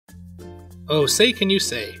Oh, say can you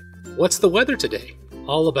say, what's the weather today?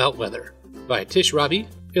 All About Weather, by Tish Rabe,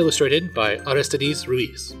 illustrated by Aristides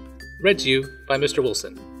Ruiz. Read to you by Mr.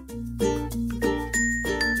 Wilson.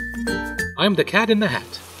 I'm the cat in the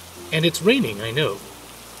hat, and it's raining, I know.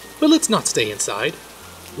 But let's not stay inside.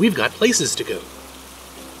 We've got places to go.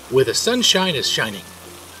 Where the sunshine is shining,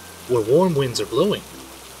 where warm winds are blowing,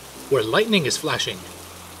 where lightning is flashing,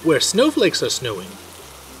 where snowflakes are snowing.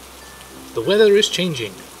 The weather is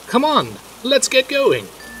changing. Come on, let's get going.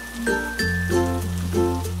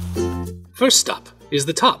 First stop is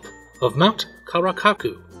the top of Mount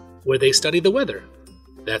Karakaku, where they study the weather.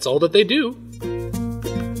 That's all that they do.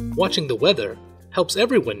 Watching the weather helps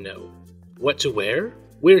everyone know what to wear,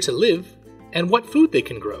 where to live, and what food they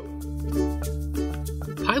can grow.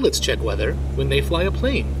 Pilots check weather when they fly a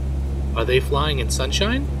plane. Are they flying in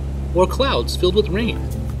sunshine or clouds filled with rain?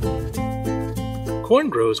 Corn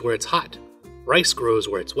grows where it's hot. Rice grows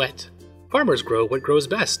where it's wet. Farmers grow what grows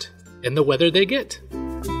best in the weather they get.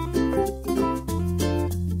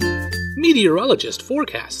 Meteorologists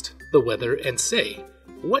forecast the weather and say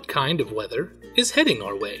what kind of weather is heading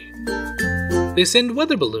our way. They send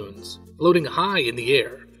weather balloons floating high in the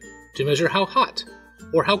air to measure how hot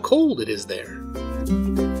or how cold it is there.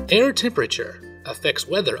 Air temperature affects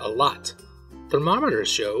weather a lot. Thermometers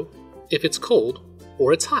show if it's cold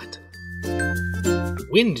or it's hot.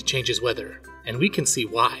 Wind changes weather, and we can see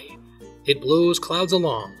why. It blows clouds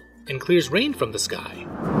along and clears rain from the sky.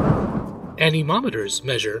 Anemometers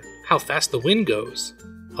measure how fast the wind goes.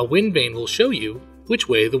 A wind vane will show you which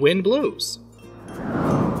way the wind blows.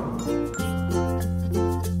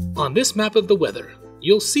 On this map of the weather,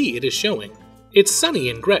 you'll see it is showing. It's sunny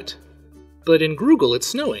in Gret, but in Grugel it's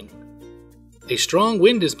snowing. A strong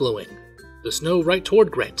wind is blowing the snow right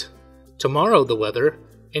toward Gret. Tomorrow the weather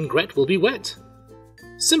in Gret will be wet.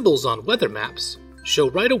 Symbols on weather maps show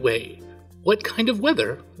right away what kind of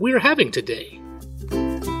weather we're having today.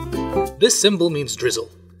 This symbol means drizzle,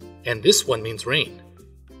 and this one means rain.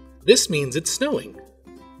 This means it's snowing.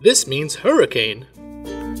 This means hurricane.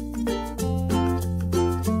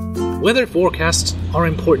 Weather forecasts are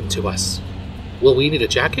important to us. Will we need a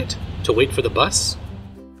jacket to wait for the bus?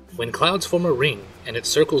 When clouds form a ring and it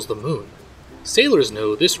circles the moon, sailors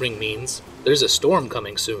know this ring means there's a storm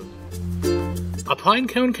coming soon. A pine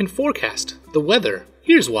cone can forecast the weather.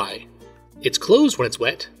 Here's why. It's closed when it's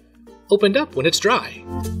wet, opened up when it's dry.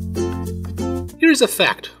 Here's a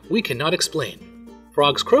fact we cannot explain.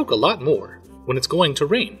 Frogs croak a lot more when it's going to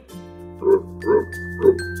rain.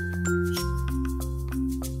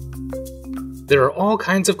 There are all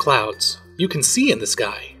kinds of clouds you can see in the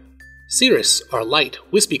sky. Cirrus are light,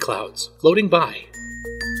 wispy clouds floating by.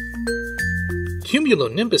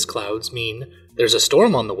 Cumulonimbus clouds mean there's a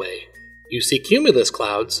storm on the way. You see cumulus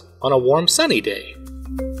clouds on a warm, sunny day.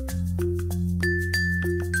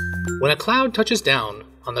 When a cloud touches down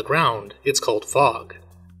on the ground, it's called fog.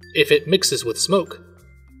 If it mixes with smoke,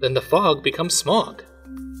 then the fog becomes smog.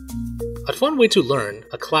 A fun way to learn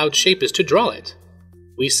a cloud shape is to draw it.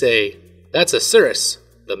 We say, "That's a cirrus,"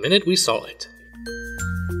 the minute we saw it.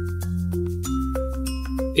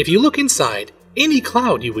 If you look inside any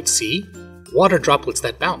cloud, you would see water droplets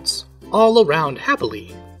that bounce all around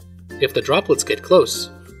happily. If the droplets get close,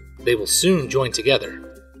 they will soon join together,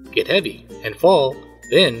 get heavy, and fall.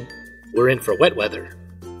 Then we're in for wet weather.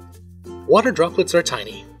 Water droplets are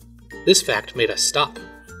tiny. This fact made us stop.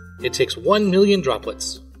 It takes 1 million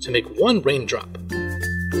droplets to make one raindrop.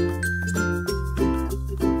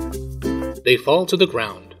 They fall to the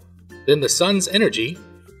ground. Then the sun's energy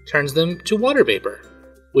turns them to water vapor,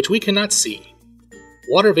 which we cannot see.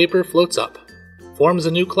 Water vapor floats up, forms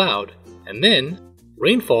a new cloud, and then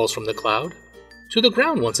rain falls from the cloud to the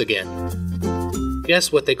ground once again.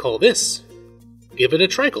 Guess what they call this? Give it a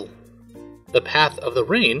trickle. The path of the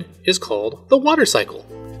rain is called the water cycle.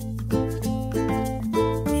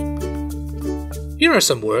 Here are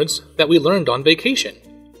some words that we learned on vacation.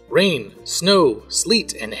 Rain, snow,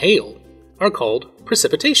 sleet, and hail are called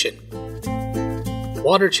precipitation.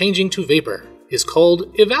 Water changing to vapor is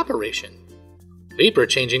called evaporation. Vapor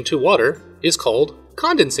changing to water is called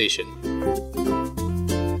condensation.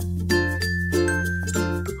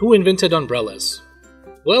 Who invented umbrellas?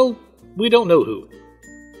 Well, we don't know who.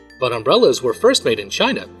 But umbrellas were first made in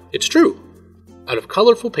China, it's true, out of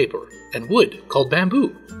colorful paper and wood called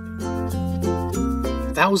bamboo.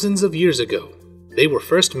 Thousands of years ago, they were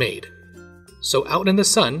first made, so out in the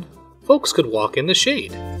sun, folks could walk in the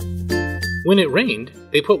shade. When it rained,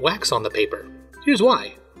 they put wax on the paper. Here's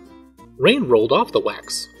why. Rain rolled off the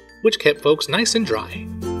wax, which kept folks nice and dry.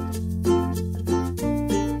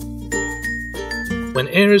 When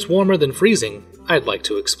air is warmer than freezing, I'd like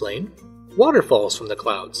to explain, Water falls from the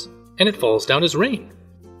clouds, and it falls down as rain.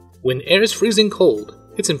 When air is freezing cold,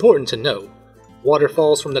 it's important to know water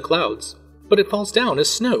falls from the clouds, but it falls down as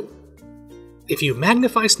snow. If you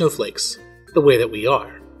magnify snowflakes the way that we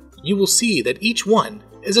are, you will see that each one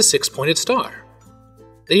is a six-pointed star.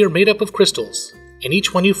 They are made up of crystals, and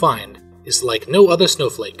each one you find is like no other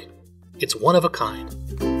snowflake. It's one of a kind.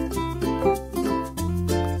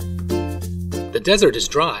 The desert is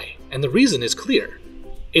dry, and the reason is clear.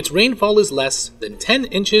 Its rainfall is less than 10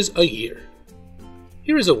 inches a year.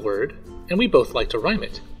 Here is a word, and we both like to rhyme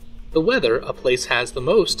it. The weather a place has the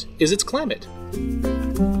most is its climate.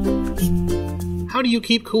 How do you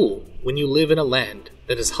keep cool when you live in a land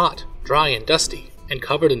that is hot, dry, and dusty, and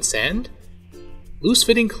covered in sand?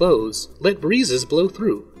 Loose-fitting clothes let breezes blow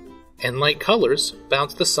through, and light colors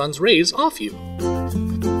bounce the sun's rays off you.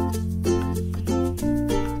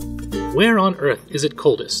 Where on Earth is it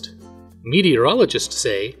coldest? Meteorologists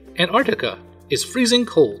say Antarctica is freezing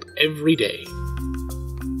cold every day.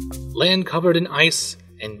 Land covered in ice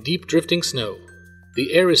and deep drifting snow.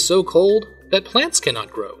 The air is so cold that plants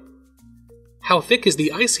cannot grow. How thick is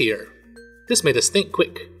the ice here? This made us think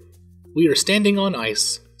quick. We are standing on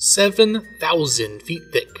ice 7,000 feet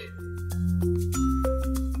thick.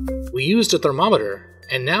 We used a thermometer,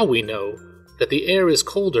 and now we know that the air is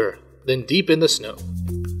colder than deep in the snow.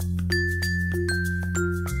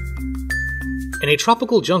 In a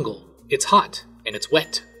tropical jungle, it's hot and it's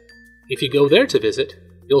wet. If you go there to visit,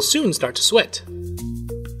 you'll soon start to sweat.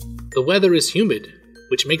 The weather is humid,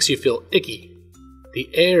 which makes you feel icky. The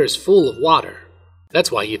air is full of water.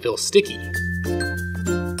 That's why you feel sticky.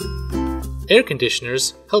 Air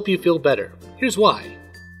conditioners help you feel better. Here's why.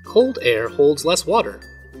 Cold air holds less water,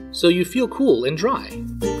 so you feel cool and dry.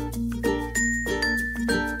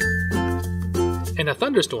 In a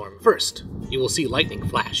thunderstorm, first, you will see lightning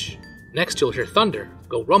flash. Next, you'll hear thunder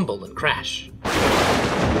go rumble and crash.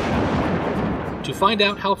 To find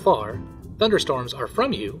out how far thunderstorms are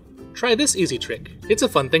from you, try this easy trick. It's a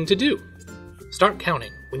fun thing to do. Start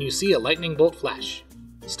counting when you see a lightning bolt flash.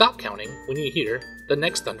 Stop counting when you hear the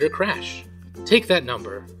next thunder crash. Take that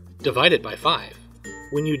number, divide it by 5.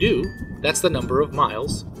 When you do, that's the number of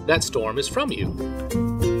miles that storm is from you.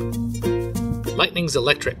 Lightning's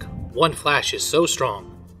electric. One flash is so strong,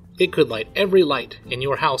 it could light every light in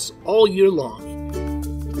your house all year long.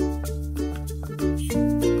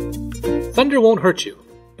 Thunder won't hurt you,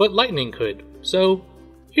 but lightning could, so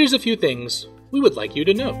here's a few things we would like you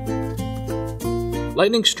to know.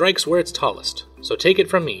 Lightning strikes where it's tallest, so take it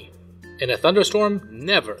from me. In a thunderstorm,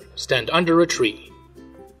 never stand under a tree.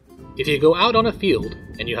 If you go out on a field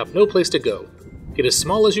and you have no place to go, get as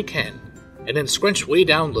small as you can, and then scrunch way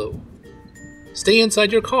down low. Stay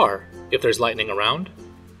inside your car if there's lightning around.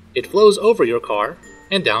 It flows over your car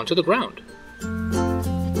and down to the ground.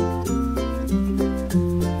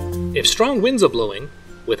 If strong winds are blowing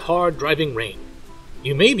with hard driving rain,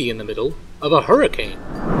 you may be in the middle of a hurricane.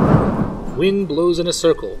 Wind blows in a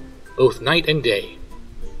circle, both night and day,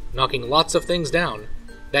 knocking lots of things down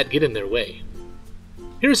that get in their way.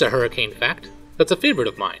 Here's a hurricane fact that's a favorite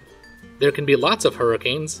of mine. There can be lots of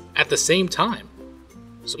hurricanes at the same time,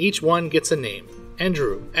 so each one gets a name: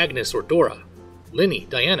 Andrew, Agnes, or Dora, Linny,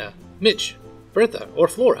 Diana, Mitch, Bertha, or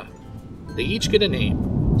Flora. They each get a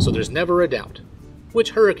name, so there's never a doubt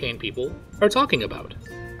which hurricane people are talking about.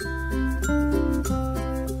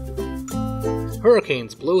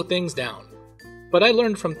 Hurricanes blow things down, but I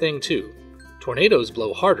learned from Thing 2, tornadoes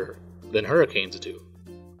blow harder than hurricanes do.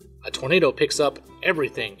 A tornado picks up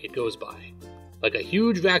everything it goes by, like a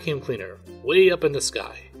huge vacuum cleaner way up in the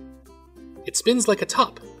sky. It spins like a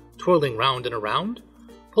top, twirling round and around,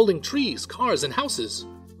 pulling trees, cars, and houses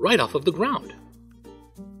right off of the ground.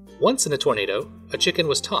 Once in a tornado, a chicken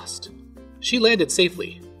was tossed. She landed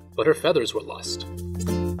safely, but her feathers were lost.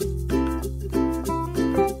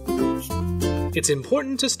 It's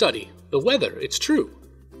important to study the weather, it's true,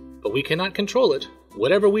 but we cannot control it,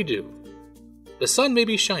 whatever we do. The sun may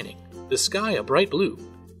be shining, the sky a bright blue,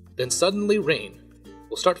 then suddenly rain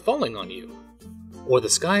will start falling on you. Or the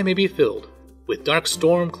sky may be filled with dark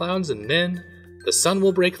storm clouds, and then the sun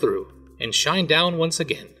will break through and shine down once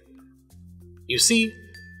again. You see,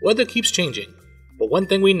 weather keeps changing, but one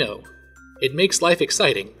thing we know, it makes life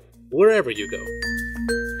exciting wherever you go.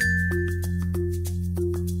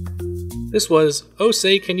 This was Oh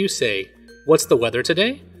Say Can You Say, What's the Weather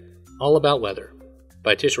Today? All About Weather,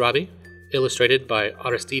 by Tish Rabe, illustrated by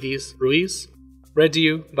Aristides Ruiz, read to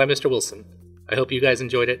you by Mr. Wilson. I hope you guys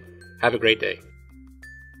enjoyed it. Have a great day.